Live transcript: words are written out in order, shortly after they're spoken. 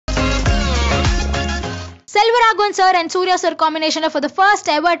Selvaraghavan sir and Suriya sir combination for the first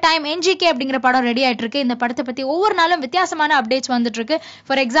ever time NGK அப்படிங்கிற படம் ready ஆயிட்டு இருக்கு. இந்த படத்தை பத்தி ஒவ்வொரு நாளும் வித்தியாசமான அப்டேட்ஸ் வந்துட்டு இருக்கு.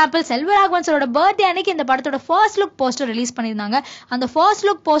 For example Selvaraghavan sir birthday அன்னைக்கு இந்த படத்தோட ஃபர்ஸ்ட் லுக் போஸ்டர் ரிலீஸ் பண்ணியிருந்தாங்க. அந்த ஃபர்ஸ்ட்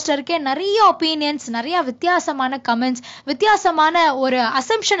லுக் போஸ்டருக்கே நிறைய ஒப்பீனியன்ஸ், நிறைய வித்தியாசமான கமெண்ட்ஸ், வித்தியாசமான ஒரு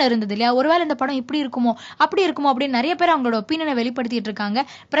அசம்ஷன் இருந்தது இல்லையா, ஒருவேளை இந்த படம் இப்படி இருக்குமோ அப்படி இருக்குமோ அப்படின்னு நிறைய பேர் அவங்களோட ஒப்பீனியனை வெளிப்படுத்திட்டு இருக்காங்க.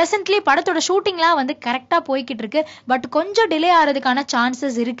 பிரசன்ட்லி படத்தோட ஷூட்டிங்லாம் வந்து கரெக்டா போய்கிட்டு இருக்கு. பட் கொஞ்சம் டிலே ஆகிறதுக்கான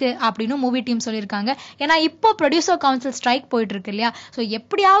சான்சஸ் இருக்கு அப்படின்னு மூவி டீம் சொல்லியிருக்காங்க. ஏன்னா இப்போ ப்ரொடியூசர் கவுன்சில் ஸ்ட்ரைக் போயிட்டு இருக்கு இல்லையா, ஸோ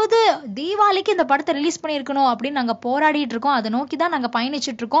எப்படியாவது தீபாவளிக்கு இந்த படத்தை ரிலீஸ் பண்ணியிருக்கணும் அப்படின்னு நாங்கள் போராடிட்டு இருக்கோம். அதை நோக்கி தான் நாங்கள்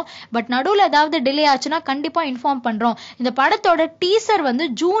பயணிச்சுட்டு இருக்கோம். பட் நடுவில் ஏதாவது டிலே ஆச்சுன்னா கண்டிப்பாக இன்ஃபார்ம் பண்ணுறோம். இந்த படத்தோட டீசர் வந்து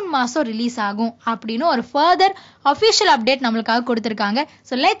ஜூன் மாதம் ரிலீஸ் ஆகும் அப்படின்னு ஒரு ஃபர்தர் அஃபிஷியல் அப்டேட் நம்மளுக்காக கொடுத்துருக்காங்க.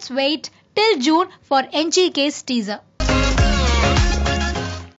 So let's wait till June for NGK's teaser.